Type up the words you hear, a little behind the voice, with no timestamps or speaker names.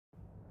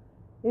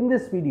In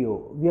this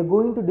video, we are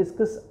going to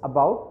discuss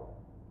about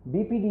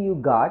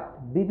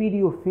BPDUGuard,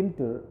 BPDU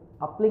filter,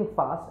 uplink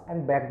fast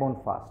and backbone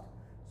fast.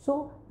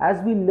 So,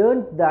 as we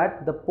learned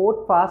that the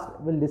port fast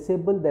will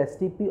disable the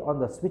STP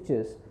on the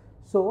switches.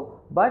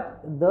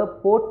 But the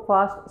port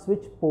fast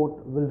switch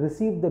port will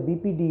receive the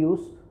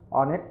BPDUs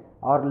on it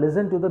or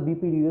listen to the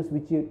BPDUs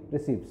which it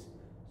receives.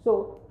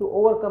 So, to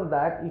overcome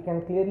that, you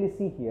can clearly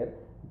see here,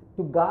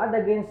 to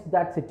guard against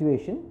that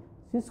situation,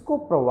 Cisco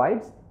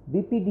provides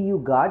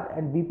BPDUGuard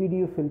and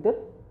BPDU filter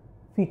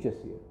features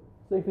here.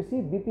 So, if you see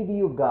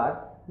BPDUGuard,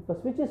 if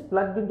a switch is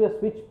plugged into a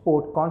switch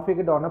port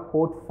configured on a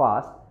port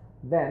fast,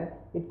 then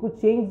it could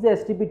change the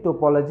STP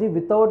topology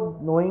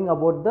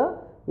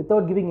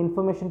without giving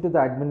information to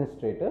the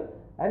administrator,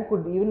 and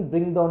could even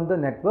bring down the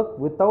network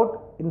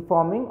without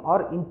informing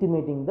or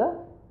intimating the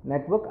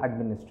network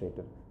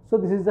administrator. So,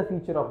 this is the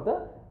feature of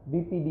the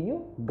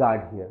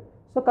BPDUGuard here.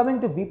 So, coming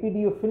to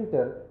BPDU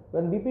filter,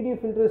 when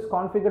BPDU filter is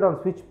configured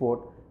on switch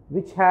port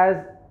which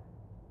has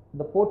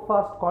the port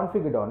fast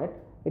configured on it,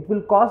 it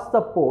will cause the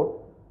port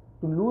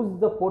to lose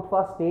the port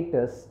fast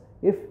status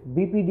if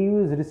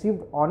BPDU is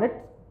received on its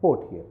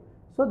port here.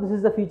 So, this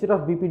is the feature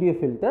of BPDU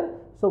filter.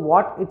 So,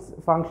 what its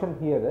function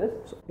here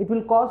is, it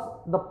will cause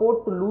the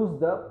port to lose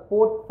the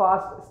port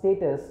fast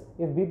status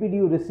if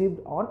BPDU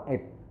received on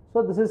it.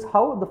 So, this is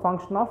how the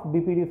function of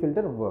BPDU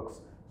filter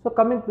works. So,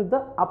 coming to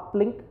the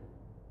uplink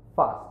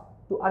fast.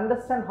 To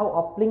understand how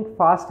uplink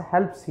fast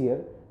helps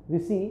here, we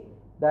see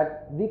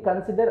that we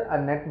consider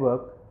a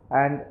network,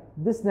 and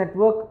this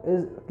network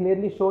is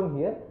clearly shown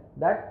here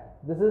that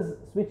this is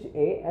switch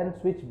A and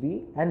switch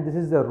B, and this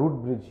is the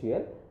root bridge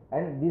here,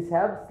 and these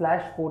have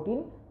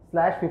 /14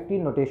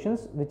 /15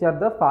 notations which are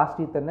the fast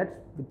Ethernets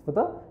for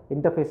the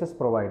interfaces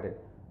provided.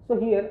 So,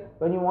 here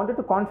when you wanted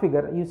to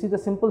configure, you see the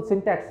simple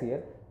syntax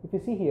here. If you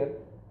see here,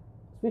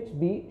 switch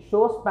B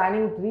shows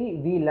spanning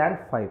tree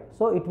VLAN 5.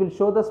 So, it will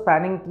show the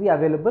spanning tree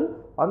available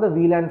on the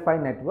VLAN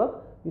 5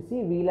 network. You see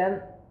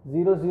VLAN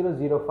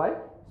 0005,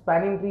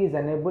 spanning tree is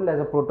enabled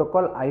as a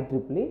protocol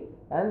IEEE,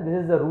 and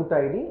this is the root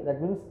ID.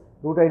 That means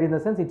root ID in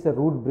the sense it is a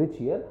root bridge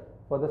here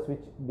for the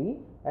switch B,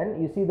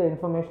 and you see the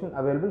information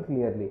available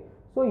clearly.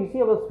 So, you see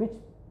our switch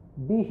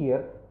B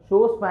here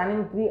shows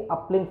spanning tree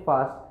uplink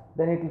fast,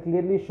 then it will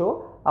clearly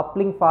show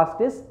uplink fast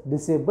is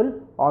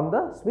disabled on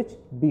the switch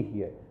B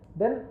here.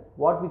 Then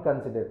what we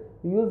consider,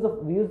 we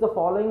use the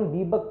following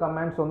debug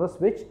commands on the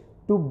switch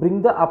to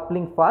bring the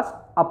uplink fast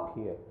up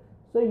here.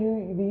 So,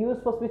 we use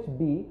for switch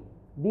B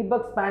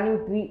debug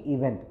spanning tree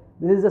event.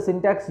 This is the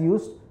syntax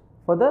used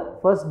for the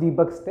first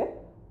debug step,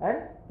 and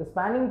the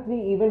spanning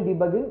tree event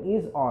debugging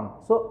is on.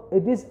 So,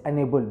 it is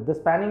enabled. The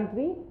spanning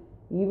tree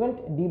event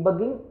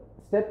debugging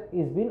step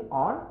is been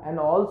on, and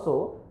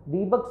also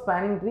debug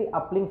spanning tree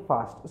uplink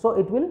fast. So,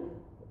 it will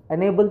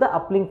enable the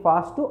uplink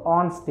fast to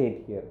on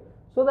state here.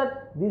 So,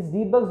 that these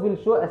debugs will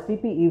show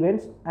STP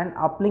events and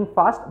uplink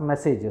fast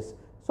messages.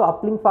 So,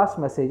 uplink fast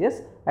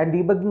messages and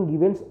debugging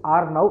events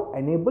are now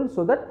enabled,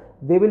 so that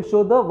they will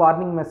show the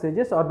warning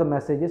messages or the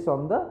messages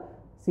on the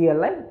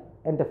CLI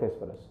interface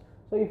for us.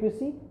 So, if you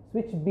see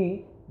switch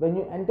B, when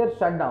you enter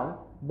shutdown,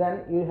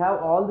 then you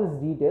have all these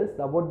details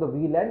about the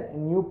VLAN,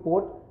 new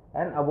port,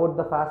 and about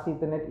the fast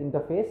Ethernet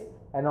interface,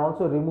 and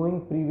also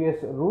removing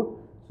previous route.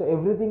 So,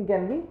 everything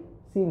can be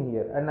seen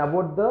here, and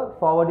about the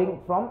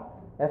forwarding from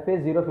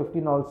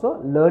FA015 also,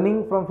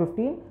 learning from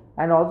 15,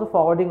 and also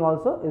forwarding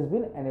also is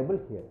been enabled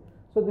here.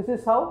 So, this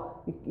is how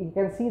you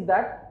can see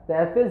that the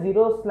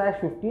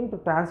FA0/15 to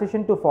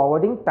transition to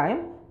forwarding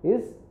time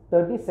is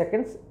 30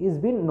 seconds is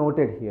been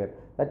noted here.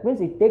 That means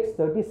it takes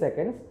 30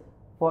 seconds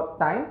for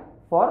time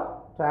for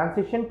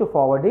transition to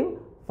forwarding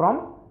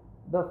from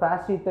the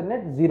fast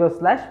Ethernet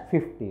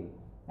 0/15.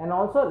 And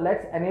also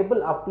let us enable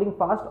uplink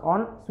fast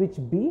on switch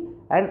B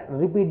and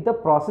repeat the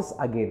process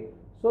again.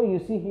 So, you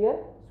see here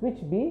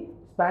switch B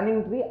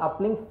spanning tree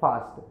uplink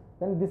fast,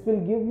 then this will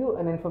give you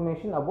an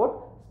information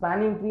about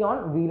spanning tree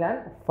on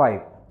VLAN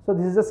 5. So,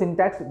 this is the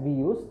syntax we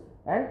use,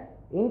 and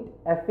int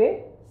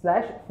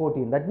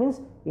FA/14, that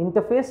means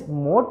interface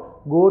mode,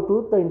 go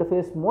to the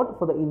interface mode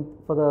for the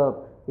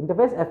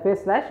interface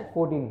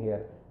FA/14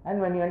 here,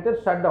 and when you enter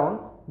shutdown,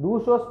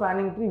 do show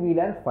spanning tree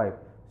VLAN 5.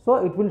 So,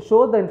 it will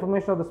show the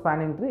information of the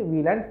spanning tree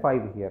VLAN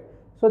 5 here.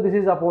 So, this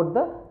is about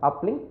the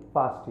uplink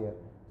fast here.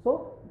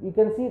 So, you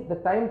can see the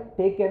time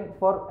taken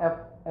for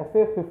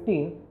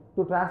FA15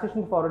 to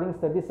transition forwarding is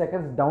 30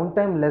 seconds,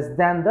 downtime less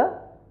than the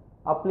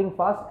uplink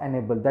fast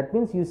enabled. That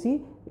means you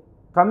see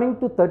coming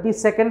to 30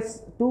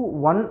 seconds to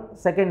 1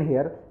 second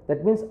here,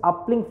 that means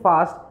uplink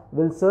fast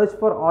will search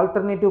for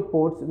alternative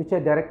ports which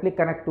are directly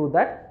connected to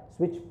that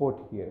switch port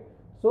here.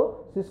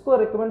 So, Cisco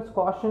recommends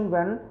caution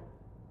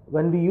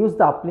when we use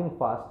the uplink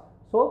fast.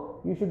 So,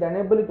 you should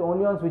enable it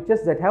only on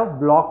switches that have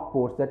blocked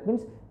ports. That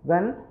means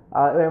when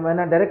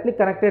a directly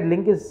connected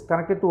link is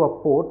connected to a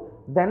port,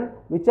 then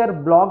which are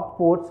blocked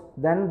ports,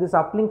 then this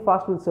uplink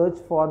fast will search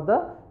for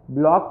the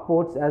blocked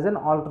ports as an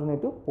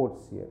alternative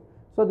ports here.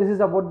 So, this is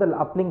about the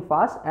uplink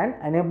fast and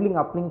enabling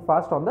uplink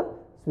fast on the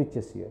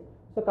switches here.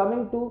 So,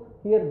 coming to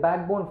here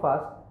backbone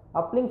fast,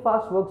 Uplink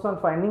fast works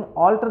on finding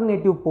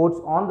alternative ports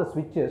on the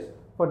switches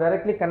for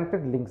directly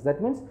connected links.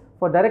 That means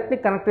for directly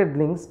connected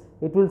links,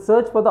 it will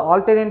search for the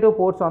alternative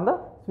ports on the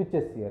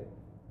switches here.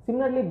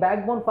 Similarly,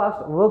 backbone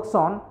fast works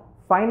on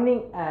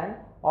finding an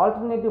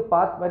alternative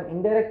path when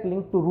indirect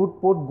link to root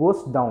port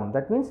goes down.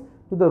 That means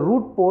to the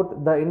root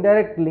port, the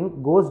indirect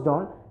link goes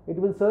down, it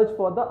will search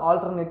for the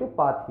alternative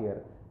path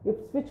here. If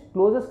switch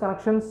closes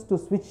connections to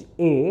switch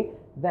A,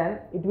 then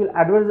it will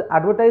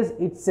advertise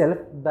itself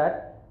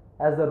that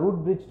as the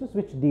root bridge to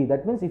switch D.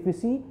 That means if you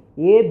see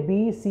A,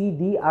 B, C,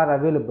 D are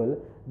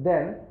available,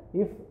 then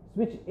if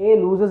switch A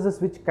loses the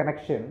switch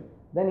connection,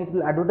 then it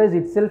will advertise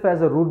itself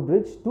as a root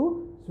bridge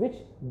to switch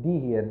D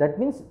here. That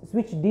means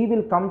switch D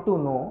will come to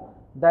know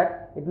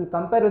that it will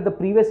compare with the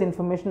previous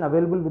information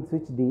available with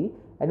switch D,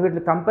 and it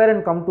will compare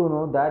and come to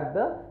know that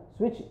the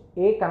switch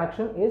A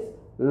connection is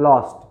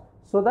lost,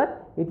 so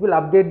that it will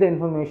update the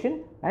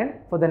information, and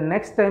for the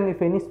next time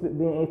if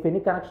any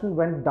connection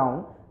went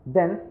down,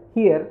 then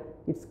here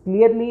it's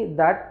clearly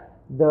that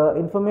the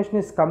information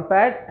is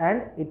compared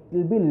and it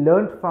will be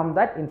learnt from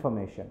that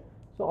information.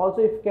 So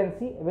also if you can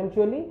see,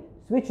 eventually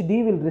switch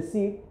D will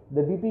receive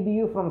the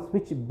BPDU from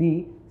switch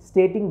B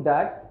stating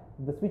that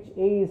the switch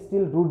A is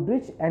still root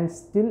bridge and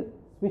still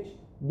switch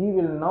D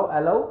will now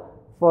allow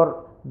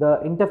for the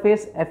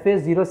interface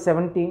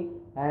FA017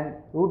 and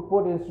root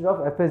port instead of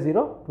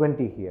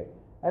FA020 here.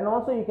 And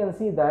also you can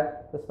see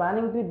that the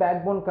spanning tree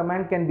backbone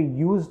command can be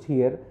used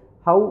here.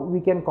 How we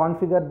can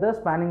configure the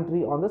spanning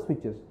tree on the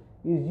switches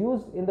is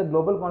used in the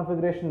global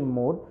configuration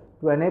mode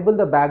to enable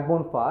the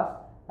backbone fast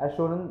as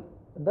shown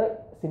in the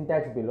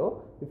syntax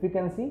below. If you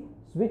can see,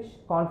 switch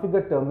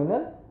configure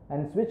terminal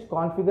and switch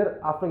configure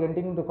after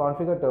getting into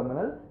configure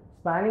terminal,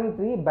 spanning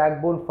tree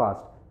backbone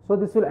fast. So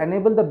this will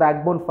enable the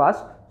backbone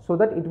fast so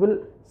that it will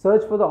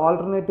search for the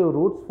alternative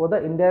routes for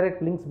the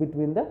indirect links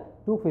between the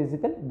two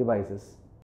physical devices.